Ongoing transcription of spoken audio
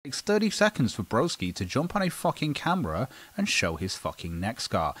It's 30 seconds for Broski to jump on a fucking camera and show his fucking neck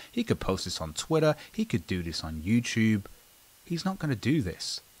scar. He could post this on Twitter. He could do this on YouTube. He's not going to do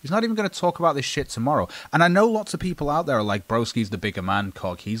this. He's not even going to talk about this shit tomorrow. And I know lots of people out there are like, Broski's the bigger man,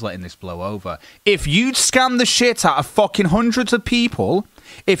 Cog. He's letting this blow over. If you scam the shit out of fucking hundreds of people,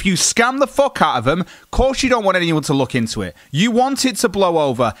 if you scam the fuck out of them, of course you don't want anyone to look into it. You want it to blow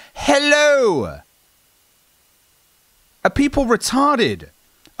over. Hello! Are people retarded?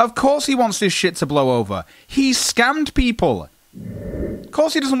 Of course he wants this shit to blow over. He's scammed people. Of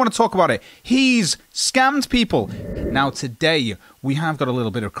course he doesn't want to talk about it. He's scammed people. Now today, we have got a little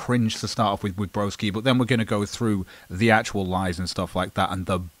bit of cringe to start off with Broski, but then we're going to go through the actual lies and stuff like that and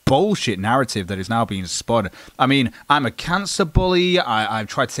the bullshit narrative that is now being spun. I mean, I'm a cancer bully. I've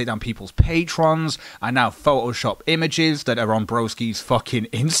tried to take down people's patrons. I now Photoshop images that are on Broski's fucking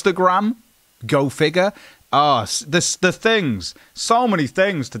Instagram. Go figure. The things. So many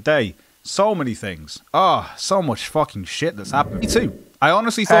things today. So many things. So much fucking shit that's happened. Me too. I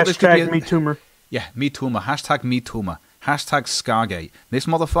honestly thought this could be Hashtag MeToomer. Yeah, MeToomer. Hashtag MeToomer. Hashtag Scargate. This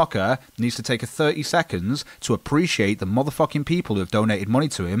motherfucker needs to take 30 seconds to appreciate the motherfucking people who have donated money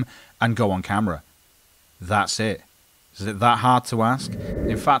to him and go on camera. That's it. Is it that hard to ask?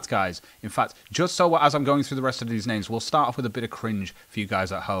 In fact, guys, just so as I'm going through the rest of these names, we'll start off with a bit of cringe for you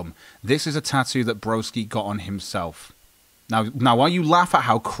guys at home. This is a tattoo that Broski got on himself. Now, while you laugh at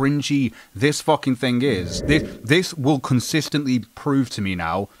how cringy this fucking thing is, this will consistently prove to me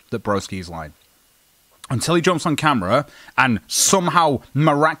now that Broski is lying. Until he jumps on camera and somehow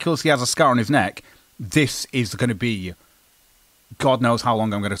miraculously has a scar on his neck, this is going to be... God knows how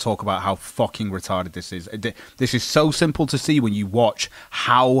long I'm going to talk about how fucking retarded this is. This is so simple to see when you watch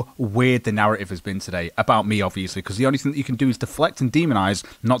how weird the narrative has been today. About me, obviously, because the only thing that you can do is deflect and demonize,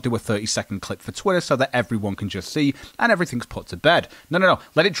 not do a 30-second clip for Twitter so that everyone can just see and everything's put to bed. No.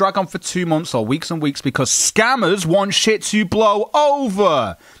 Let it drag on for 2 months or weeks and weeks because scammers want shit to blow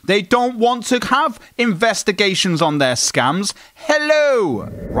over. They don't want to have investigations on their scams. Hello!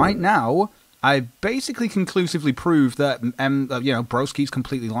 Right now... I basically conclusively proved that, Broski's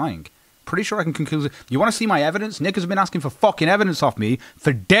completely lying. Pretty sure I can conclusively... You want to see my evidence? Nick has been asking for fucking evidence off me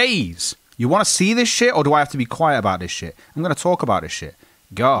for days. You want to see this shit, or do I have to be quiet about this shit? I'm going to talk about this shit.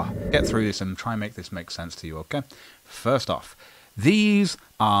 Go. Get through this and try and make this make sense to you, okay? First off, these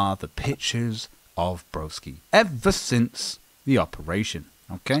are the pictures of Broski ever since the operation,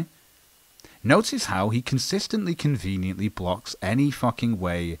 okay? Notice how he consistently, conveniently blocks any fucking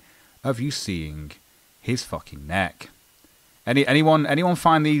way of you seeing his fucking neck. Anyone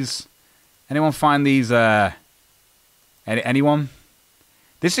find these? Anyone?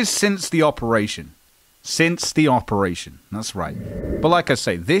 This is since the operation. Since the operation. That's right. But like I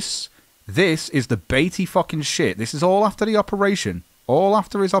say, this is the baity fucking shit. This is all after the operation. All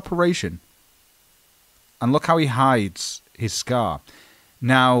after his operation. And look how he hides his scar.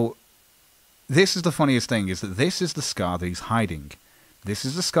 Now, this is the funniest thing, is that this is the scar that he's hiding. This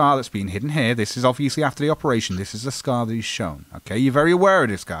is the scar that's been hidden here. This is obviously after the operation. This is the scar that he's shown. Okay, you're very aware of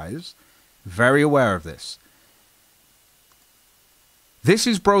this, guys. Very aware of this. This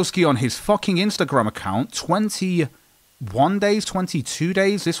is Broski on his fucking Instagram account. 21 days, 22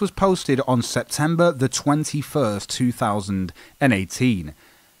 days. This was posted on September the 21st, 2018.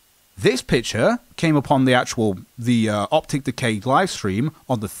 This picture came upon the Optic Decay live stream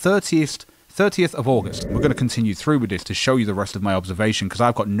on the 30th of August. We're going to continue through with this to show you the rest of my observation because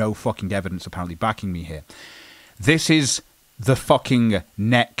I've got no fucking evidence apparently backing me here. This is the fucking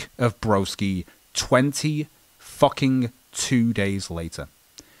neck of Broski 20 fucking 2 days later.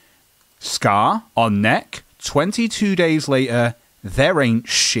 Scar on neck, 22 days later, there ain't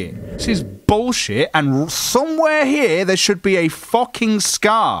shit. This is bullshit, and somewhere here there should be a fucking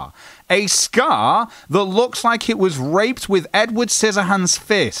scar. A scar that looks like it was raped with Edward Scissorhands'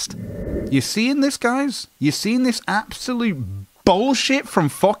 fist. You seeing this, guys? You seeing this absolute bullshit from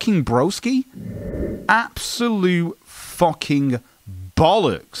fucking Broski? Absolute fucking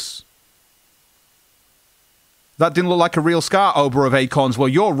bollocks. That didn't look like a real scar, Ober of Acorns. Well,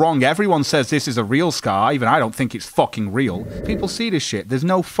 you're wrong. Everyone says this is a real scar. Even I don't think it's fucking real. People see this shit. There's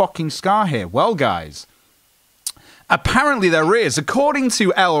no fucking scar here. Well, guys, apparently there is. According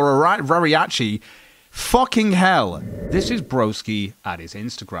to El Rariachi, fucking hell. This is Broski at his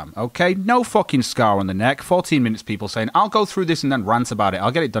Instagram, okay? No fucking scar on the neck. 14 minutes, people saying, I'll go through this and then rant about it.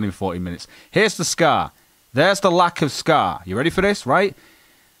 I'll get it done in 14 minutes. Here's the scar. There's the lack of scar. You ready for this, right?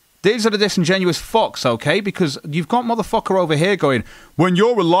 These are the disingenuous fucks, okay? Because you've got motherfucker over here going, when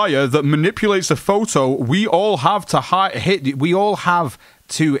you're a liar that manipulates a photo, we all have to hide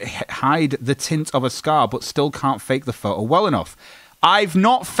the tint of a scar, but still can't fake the photo well enough. I've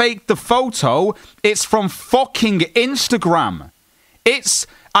not faked the photo. It's from fucking Instagram.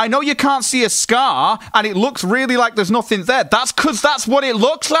 I know you can't see a scar, and it looks really like there's nothing there. That's because that's what it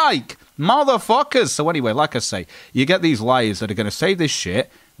looks like. Motherfuckers. So anyway, like I say, you get these liars that are going to say this shit,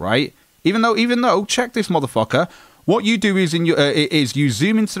 right? Even though, check this motherfucker. What you do is you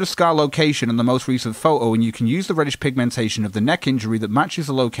zoom into the scar location in the most recent photo, and you can use the reddish pigmentation of the neck injury that matches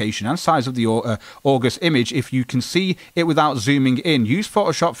the location and size of the August image if you can see it without zooming in. Use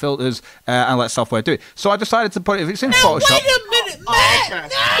Photoshop filters and let software do it. So I decided to put it, if it's in Photoshop... Wait a minute,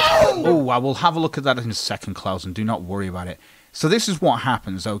 Matt! No! Oh, I will have a look at that in a second, Klaus, and do not worry about it. So this is what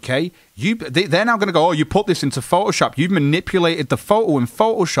happens, okay? They're now going to go, oh, you put this into Photoshop. You've manipulated the photo in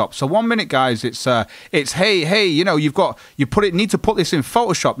Photoshop. So 1 minute, guys, it's hey, you know, need to put this in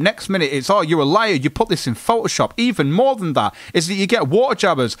Photoshop. Next minute, it's, oh, you're a liar. You put this in Photoshop. Even more than that is that you get water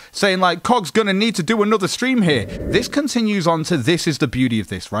jabbers saying, like, Cog's going to need to do another stream here. This continues on to, this is the beauty of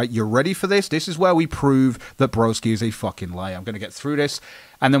this, right? You're ready for this? This is where we prove that Broski is a fucking liar. I'm going to get through this.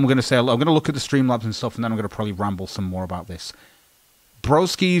 And then we're going to say, I'm going to look at the Streamlabs and stuff, and then I'm going to probably ramble some more about this.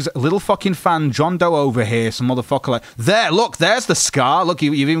 Broski's little fucking fan, John Doe over here, some motherfucker like, there, look, there's the scar. Look,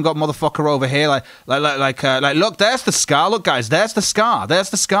 you've even got motherfucker over here, like, look, there's the scar. Look, guys, there's the scar. There's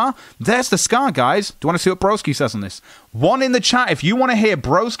the scar. There's the scar, guys. Do you want to see what Broski says on this? One in the chat, if you want to hear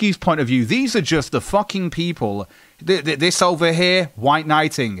Broski's point of view, these are just the fucking people. This over here, white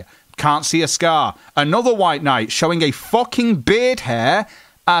knighting. Can't see a scar. Another white knight showing a fucking beard hair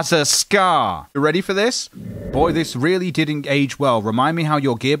as a scar. You ready for this? Boy, this really didn't age well. Remind me how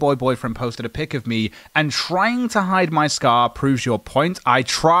your Gear Boy boyfriend posted a pic of me and trying to hide my scar proves your point. I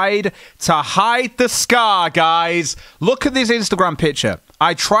tried to hide the scar, guys. Look at this Instagram picture.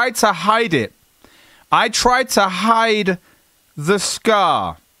 I tried to hide it. I tried to hide the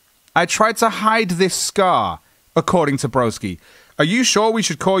scar. I tried to hide this scar, according to Broski. Are you sure we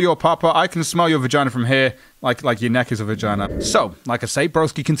should call your papa? I can smell your vagina from here, like your neck is a vagina. So, like I say,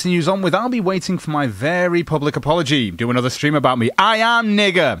 Broski continues on with, I'll be waiting for my very public apology. Do another stream about me. I am,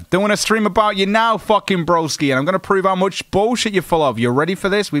 nigga. Doing a stream about you now, fucking Broski, and I'm gonna prove how much bullshit you're full of. You ready for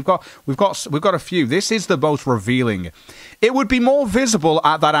this? We've got a few. This is the most revealing. It would be more visible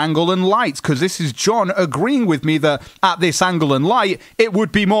at that angle and light, because this is John agreeing with me that at this angle and light, it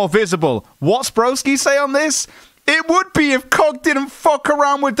would be more visible. What's Broski say on this? It would be if Cog didn't fuck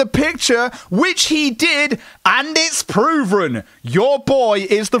around with the picture, which he did, and it's proven. Your boy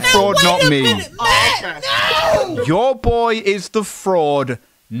is the fraud, not me. No! Your boy is the fraud,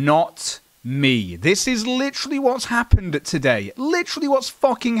 not me. This is literally what's happened today. Literally what's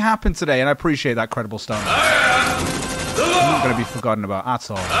fucking happened today, and I appreciate that, Credible Stone. I'm not going to be forgotten about at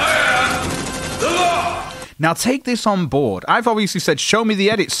all. Now take this on board. I've obviously said, show me the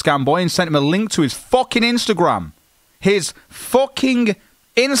edit, scam boy, and sent him a link to his fucking Instagram. His fucking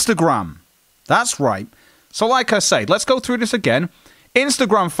Instagram. That's right. So like I say, let's go through this again.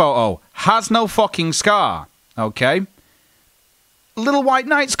 Instagram photo has no fucking scar. Okay? Little white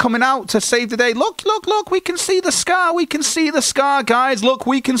knight's coming out to save the day. Look, look, look, we can see the scar. We can see the scar, guys. Look,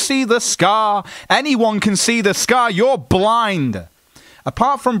 we can see the scar. Anyone can see the scar. You're blind.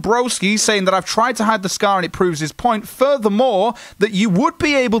 Apart from Broski saying that I've tried to hide the scar and it proves his point, furthermore, that you would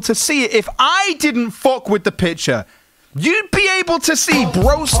be able to see it if I didn't fuck with the picture. You'd be able to see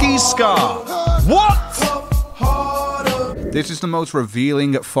Broski's scar. What? This is the most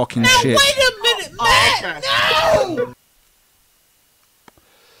revealing fucking shit. Wait a minute, Matt! No!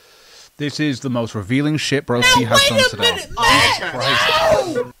 This is the most revealing shit Broski has done today. Wait a minute,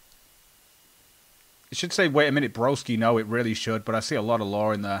 Matt! No! It should say, wait a minute, Broski. No, it really should, but I see a lot of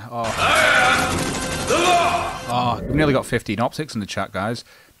lore in there. Oh, we've nearly got 15 optics in the chat, guys.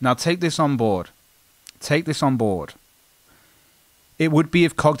 Now, take this on board. Take this on board. It would be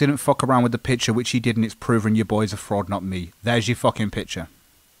if Cog didn't fuck around with the picture, which he did, and it's proven your boy's a fraud, not me. There's your fucking picture.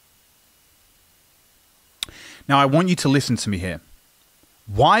 Now, I want you to listen to me here.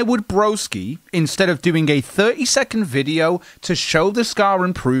 Why would Broski, instead of doing a 30-second video to show the scar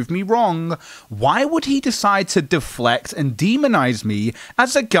and prove me wrong, why would he decide to deflect and demonize me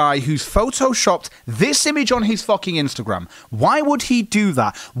as a guy who's photoshopped this image on his fucking Instagram? Why would he do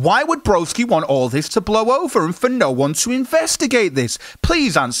that? Why would Broski want all this to blow over and for no one to investigate this?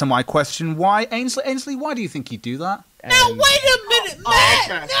 Please answer my question. Why? Ainsley, why do you think he'd do that? Now, wait a minute,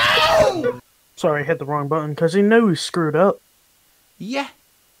 Matt! No! Sorry, I hit the wrong button, because he knew he screwed up. Yeah,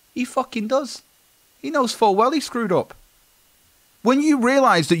 he fucking does. He knows full well he screwed up. When you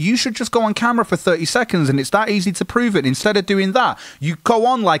realise that you should just go on camera for 30 seconds and it's that easy to prove it, instead of doing that, you go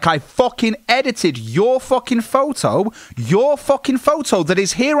on like I fucking edited your fucking photo that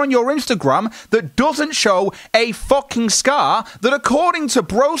is here on your Instagram that doesn't show a fucking scar that according to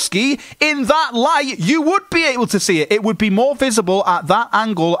Broski, in that light, you would be able to see it. It would be more visible at that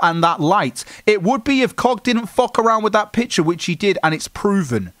angle and that light. It would be if Cog didn't fuck around with that picture, which he did, and it's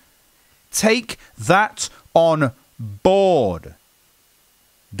proven. Take that on board.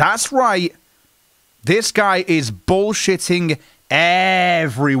 That's right. This guy is bullshitting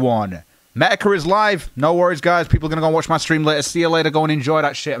everyone. Metica is live. No worries, guys. People are going to go and watch my stream later. See you later. Go and enjoy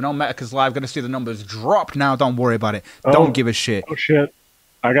that shit. I know Metica's live. Going to see the numbers drop now. Don't worry about it. Don't give a shit. Oh, shit.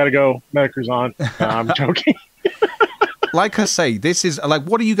 I got to go. Metica's on. I'm joking. Like I say, this is... Like,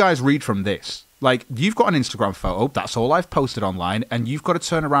 what do you guys read from this? Like, you've got an Instagram photo, that's all I've posted online, and you've got to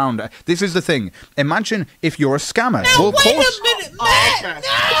turn around. This is the thing. Imagine if you're a scammer. Now, well, wait a minute, Matt!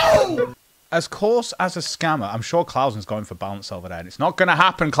 No! As course as a scammer, I'm sure Clausen's going for balance over there. And it's not going to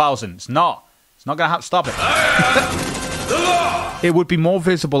happen, Clausen. It's not. It's not going to happen. Stop it. It would be more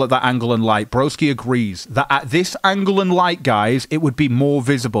visible at that angle and light. Broski agrees that at this angle and light, guys, it would be more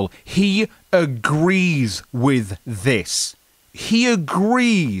visible. He agrees with this. He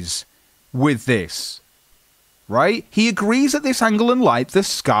agrees with this, right? He agrees at this angle and light, the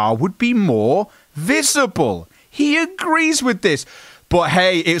scar would be more visible. He agrees with this. But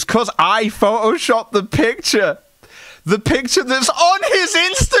hey, it's because I photoshopped the picture. The picture that's on his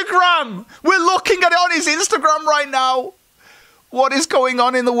Instagram. We're looking at it on his Instagram right now. What is going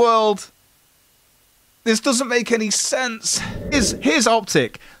on in the world? This doesn't make any sense. Here's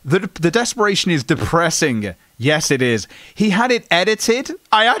Optic. The desperation is depressing. Yes, it is. He had it edited.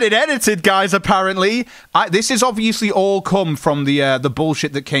 I had it edited, guys, apparently. This is obviously all come from the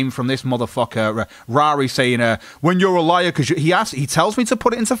bullshit that came from this motherfucker, Rari, saying, when you're a liar, because he tells me to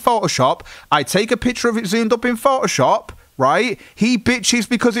put it into Photoshop. I take a picture of it zoomed up in Photoshop, right? He bitches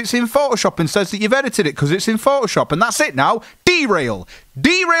because it's in Photoshop and says that you've edited it because it's in Photoshop. And that's it now. Derail.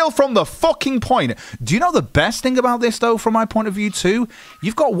 Derail from the fucking point. Do you know the best thing about this, though, from my point of view, too?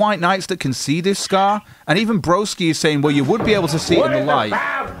 You've got white knights that can see this scar. And even Broski is saying, well, you would be able to see it in the light.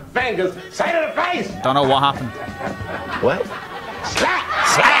 Fingers, say to the face. Don't know what happened. What? Slap!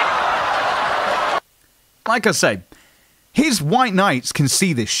 Slap! Like I say, his white knights can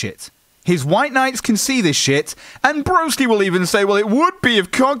see this shit. His white knights can see this shit, and Broski will even say, well, it would be if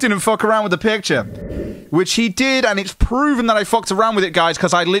Cog didn't fuck around with the picture. Which he did, and it's proven that I fucked around with it, guys,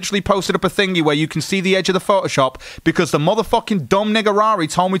 because I literally posted up a thingy where you can see the edge of the Photoshop, because the motherfucking dumb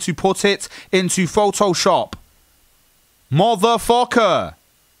niggerari told me to put it into Photoshop. Motherfucker!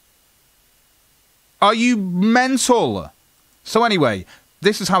 Are you mental? So anyway...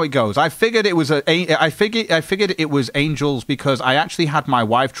 This is how it goes. I figured it was I figured it was angels because I actually had my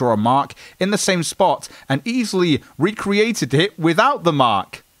wife draw a mark in the same spot and easily recreated it without the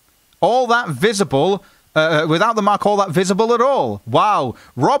mark. All that visible, without the mark, all that visible at all. Wow.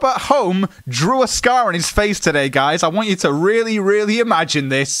 Robert Home drew a scar on his face today, guys. I want you to really, really imagine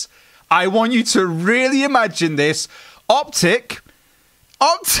this. I want you to really imagine this. Optic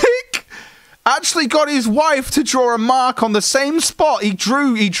actually got his wife to draw a mark on the same spot. He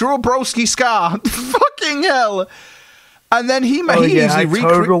drew a Broski scar. Fucking hell. And then he I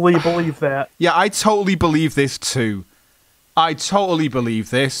totally believe that. Yeah, I totally believe this too. I totally believe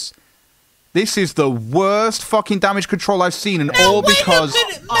this. This is the worst fucking damage control I've seen, and all because...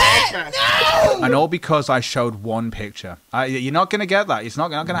 And all because I showed one picture. You're not going to get that. It's not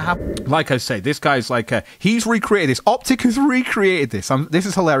going to happen. Like I say, this guy's like... he's recreated this. Optic has recreated this. This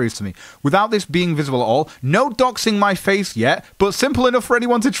is hilarious to me. Without this being visible at all. No doxing my face yet, but simple enough for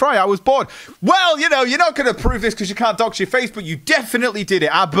anyone to try. I was bored. Well, you know, you're not going to prove this because you can't dox your face, but you definitely did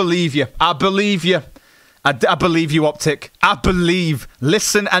it. I believe you. I believe you. I believe you, Optic. I believe.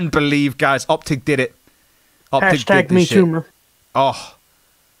 Listen and believe, guys. Optic did it. Optic Hashtag did this shit. #MeToomer.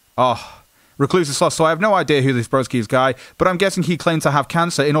 Oh. Recluse is lost, so I have no idea who this Broski is guy, but I'm guessing he claimed to have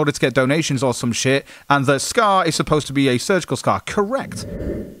cancer in order to get donations or some shit, and the scar is supposed to be a surgical scar. Correct.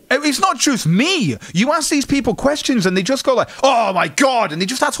 It's not just me. You ask these people questions and they just go like, oh my god, and they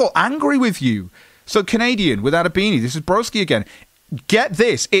just act all angry with you. So Canadian, without a beanie, this is Broski again. Get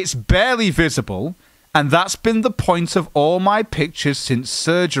this, it's barely visible. And that's been the point of all my pictures since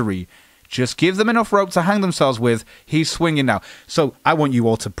surgery. Just give them enough rope to hang themselves with. He's swinging now. So I want you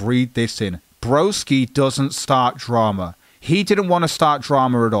all to breathe this in. Broski doesn't start drama. He didn't want to start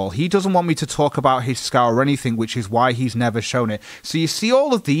drama at all. He doesn't want me to talk about his scar or anything, which is why he's never shown it. So you see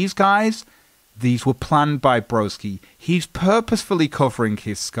all of these guys? These were planned by Broski. He's purposefully covering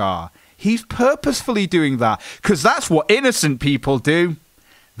his scar. He's purposefully doing that because that's what innocent people do.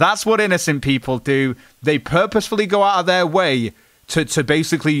 That's what innocent people do. They purposefully go out of their way to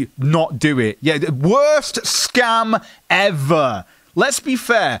basically not do it. Yeah, the worst scam ever. Let's be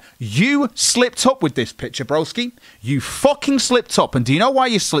fair. You slipped up with this picture, broski. You fucking slipped up. And do you know why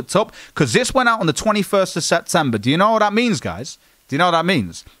you slipped up? Because this went out on the 21st of September. Do you know what that means, guys? Do you know what that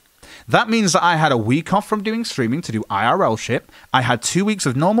means? That means that I had a week off from doing streaming to do IRL shit. I had 2 weeks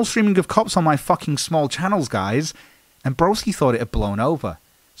of normal streaming of cops on my fucking small channels, guys. And broski thought it had blown over.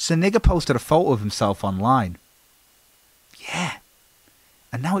 So nigga posted a photo of himself online. Yeah.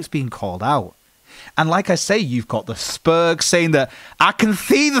 And now it's being called out. And like I say, you've got the Spurg saying that, I can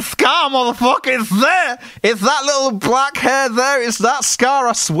see the scar, motherfucker, it's there. It's that little black hair there. It's that scar,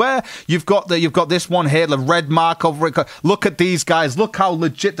 I swear. You've got this one here, the red mark over it. Look at these guys. Look how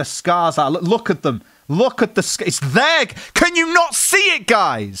legit the scars are. Look at them. Look at the scar. It's there. Can you not see it,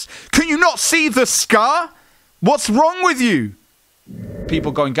 guys? Can you not see the scar? What's wrong with you?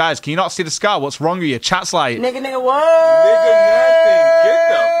 People going, guys, can you not see the scar? What's wrong with you? Chat's like, Nigga, what? Nigga, nothing. Get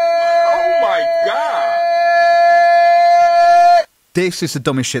the... Oh, my God. This is the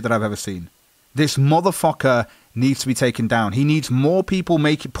dumbest shit that I've ever seen. This motherfucker needs to be taken down. He needs more people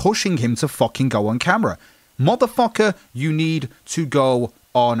pushing him to fucking go on camera. Motherfucker, you need to go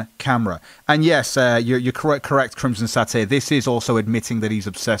on camera. And yes, you're correct, Crimson Satire. This is also admitting that he's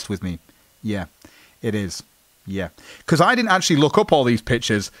obsessed with me. Yeah, it is. Yeah, because I didn't actually look up all these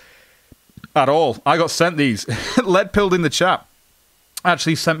pictures at all. I got sent these. Lead Pilled in the chat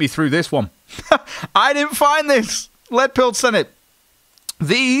actually sent me through this one. I didn't find this. Lead Pilled sent it.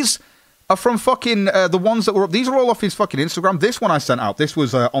 These are from fucking the ones that were up. These are all off his fucking Instagram. This one I sent out. This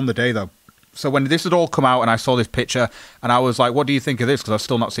was on the day, though. So when this had all come out and I saw this picture and I was like, what do you think of this? Because I've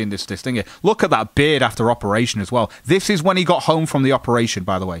still not seen this thing here. Look at that beard after operation as well. This is when he got home from the operation,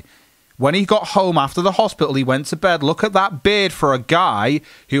 by the way. When he got home after the hospital, he went to bed. Look at that beard for a guy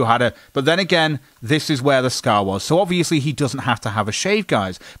who had a... But then again, this is where the scar was. So obviously he doesn't have to have a shave,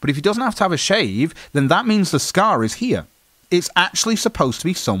 guys. But if he doesn't have to have a shave, then that means the scar is here. It's actually supposed to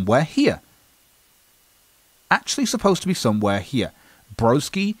be somewhere here. Actually supposed to be somewhere here.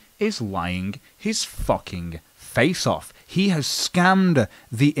 Broski is lying his fucking face off. He has scammed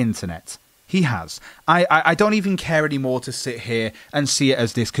the internet. He has. I don't even care anymore to sit here and see it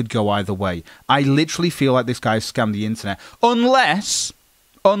as this could go either way. I literally feel like this guy scammed the internet. Unless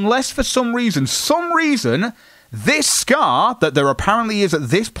for some reason, this scar that there apparently is at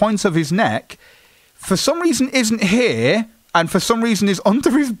this point of his neck, for some reason isn't here, and for some reason is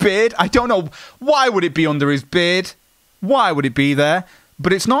under his beard. I don't know. Why would it be under his beard? Why would it be there?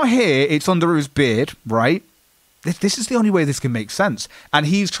 But it's not here. It's under his beard, right? This is the only way this can make sense. And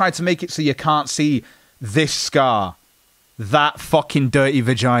he's tried to make it so you can't see this scar. That fucking dirty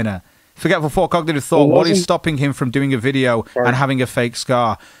vagina. Forgetful for cognitive thought. What is stopping him from doing a video and having a fake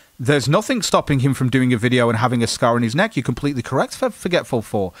scar? There's nothing stopping him from doing a video and having a scar on his neck. You're completely correct, Forgetful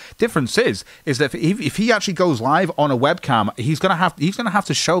 4. Difference is that if he actually goes live on a webcam, he's gonna have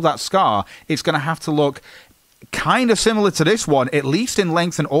to show that scar. It's gonna have to look kind of similar to this one, at least in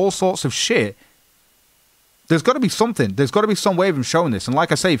length and all sorts of shit. There's got to be something. There's got to be some way of him showing this. And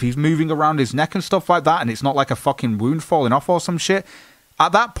like I say, if he's moving around his neck and stuff like that, and it's not like a fucking wound falling off or some shit,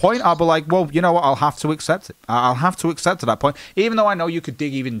 at that point, I'll be like, well, you know what? I'll have to accept it. I'll have to accept at that point. Even though I know you could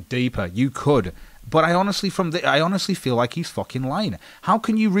dig even deeper. You could. But I honestly feel like he's fucking lying. How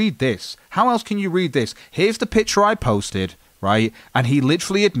can you read this? How else can you read this? Here's the picture I posted. Right? And he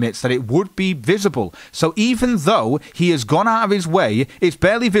literally admits that it would be visible. So even though he has gone out of his way, it's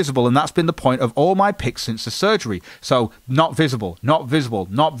barely visible, and that's been the point of all my pics since the surgery. So not visible, not visible,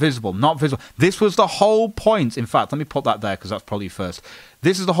 not visible, not visible. This was the whole point. In fact, let me put that there because that's probably first.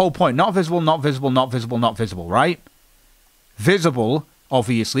 This is the whole point. Not visible, not visible, not visible, not visible, right? Visible,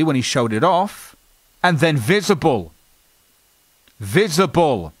 obviously, when he showed it off, and then visible.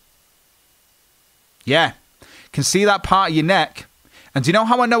 Visible. Yeah. Can see that part of your neck. And do you know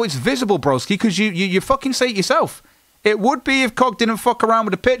how I know it's visible, broski? Because you fucking say it yourself. It would be if Cog didn't fuck around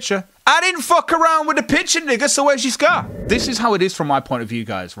with the picture. I didn't fuck around with the picture, nigga, so where's your scar? This is how it is from my point of view,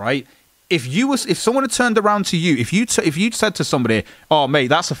 guys, right? If someone had turned around to you, if you'd said to somebody, oh, mate,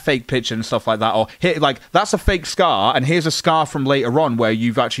 that's a fake picture and stuff like that, or, here, like, that's a fake scar, and here's a scar from later on where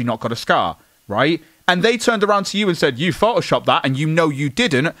you've actually not got a scar, right? And they turned around to you and said, you photoshopped that, and you know you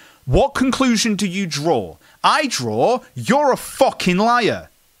didn't, what conclusion do you draw? I draw, you're a fucking liar.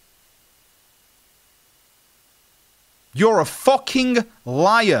 You're a fucking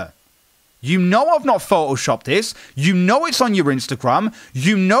liar. You know I've not photoshopped this. You know it's on your Instagram.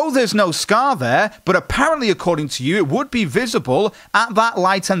 You know there's no scar there. But apparently, according to you, it would be visible at that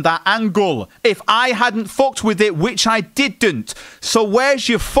light and that angle if I hadn't fucked with it, which I didn't. So where's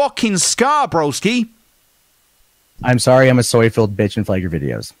your fucking scar, broski? I'm sorry I'm a soy-filled bitch in flag your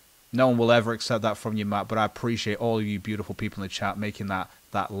videos. No one will ever accept that from you, Matt, but I appreciate all of you beautiful people in the chat making that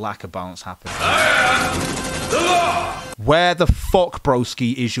lack of balance happen. Where the fuck,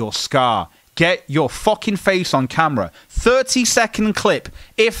 broski, is your scar? Get your fucking face on camera. 30-second clip,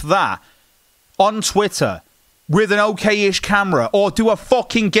 if that, on Twitter with an okay-ish camera, or do a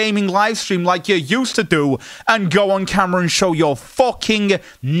fucking gaming live stream like you used to do and go on camera and show your fucking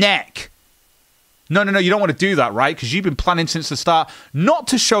neck. No, you don't want to do that, right? Because you've been planning since the start not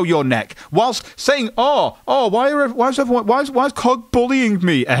to show your neck, whilst saying, why is Cog bullying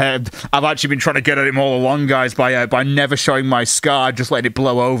me? I've actually been trying to get at him all along, guys, by never showing my scar, just letting it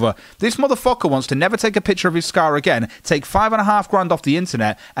blow over. This motherfucker wants to never take a picture of his scar again, take $5,500 off the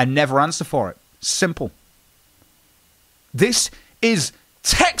internet, and never answer for it. Simple. This is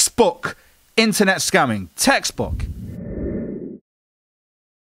textbook internet scamming. Textbook.